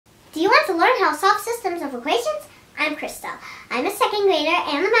Do you want to learn how to solve systems of equations? I'm Kristel. I'm a second grader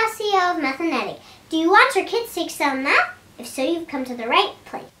and the Math.CEO of Mathenetic. Do you want your kids to excel in math? If so, you've come to the right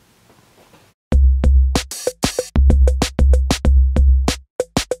place.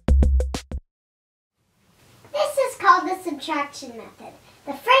 This is called the subtraction method.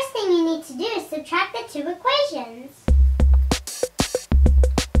 The first thing you need to do is subtract the two equations.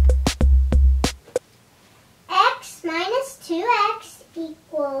 X minus 2x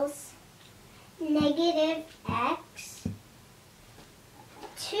equals negative x.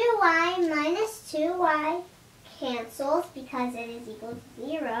 2y minus 2y cancels because it is equal to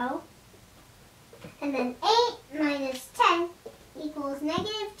 0. And then 8 minus 10 equals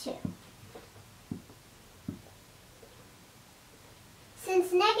negative 2.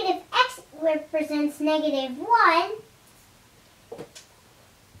 Since negative x represents negative 1,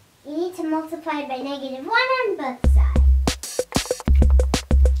 you need to multiply by negative 1 on both sides.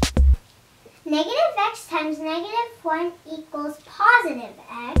 Negative x times negative 1 equals positive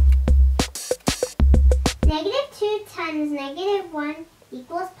x. Negative 2 times negative 1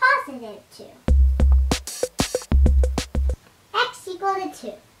 equals positive 2. X equal to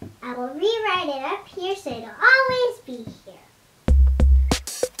 2. I will rewrite it up here so it'll always be here.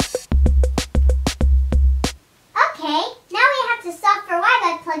 Okay, now we have to solve for y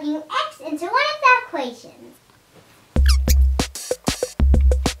by plugging x into one of the equations.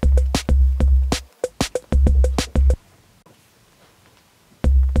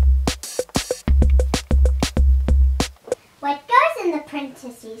 What goes in the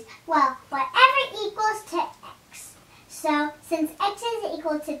parentheses? Well, whatever equals to x. So, since x is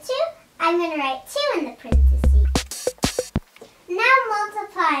equal to 2, I'm going to write 2 in the parentheses. Now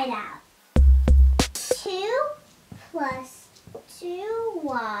multiply it out. 2 plus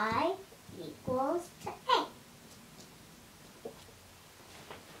 2y equals to 8.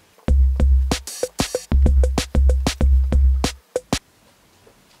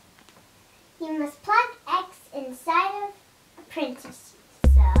 You must plug x inside of a parentheses.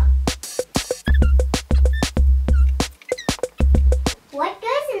 What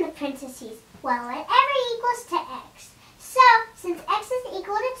goes in the parentheses? Well, whatever equals to x. So, since x is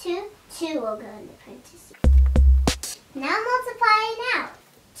equal to 2, 2 will go in the parentheses. Now multiply it out.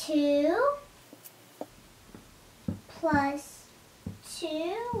 2 plus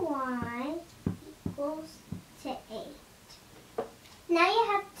 2y equals to 8. Now you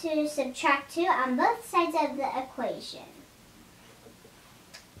have to subtract 2 on both sides of the equation.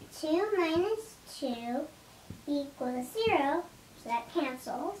 2 minus 2 equals 0, so that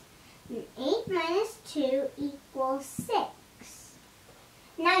cancels. And 8 minus 2 equals 6.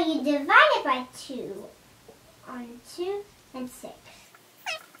 Now you divide it by 2 on 2 and 6.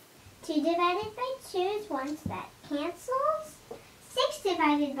 2 divided by 2 is 1, so that cancels. 6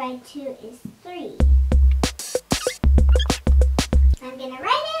 divided by 2 is 3. I'm going to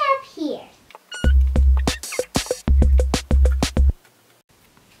write it up here.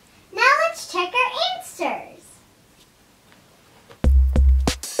 Now let's check our answers.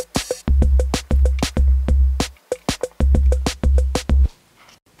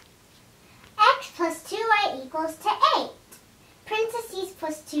 X plus 2y equals to 8. Parentheses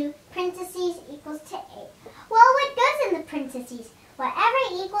plus 2, parentheses equals to 8. Well, what goes in the parentheses? Whatever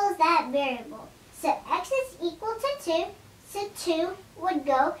equals that variable. So x is equal to 2, so 2 would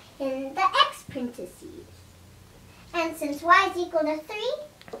go in the x parentheses. And since y is equal to 3,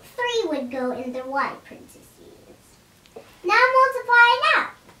 3 would go in the y parentheses. Now multiply it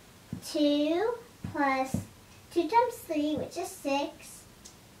out. 2 plus 2 times 3, which is 6,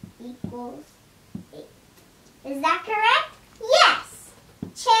 equals 8. Is that correct? Yes!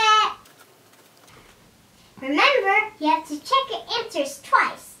 Check! Remember, you have to check your answers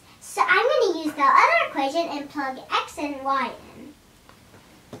twice. So I'm going to use the other equation and plug x and y in.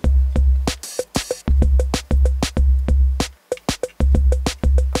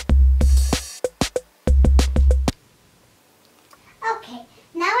 Okay,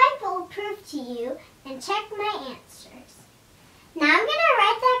 now I will prove to you and check my answers. Now I'm going to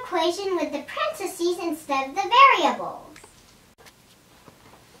write the equation with the parentheses instead of the variables.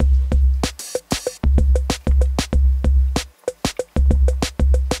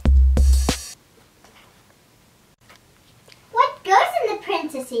 What goes in the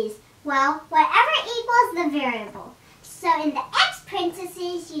parentheses? Well, whatever equals the variable. So in the x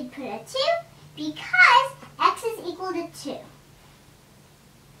parentheses, you'd put a 2 because x is equal to 2.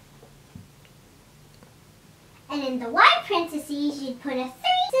 And in the y parentheses, you'd put a 3,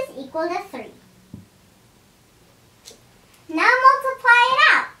 which is equal to 3. Now multiply it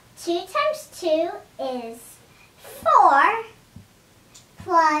out. 2 times 2 is 4,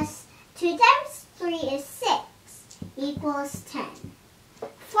 plus 2 times 3 is 6 equals 10. 4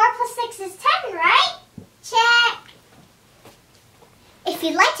 plus 6 is 10, right? Check! If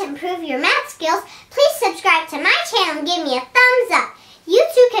you'd like to improve your math skills, please subscribe to my channel and give me a thumbs up. You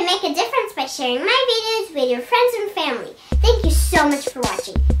too can make a difference by sharing my videos with your friends and family. Thank you so much for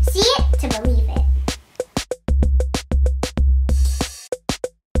watching. See it to believe it.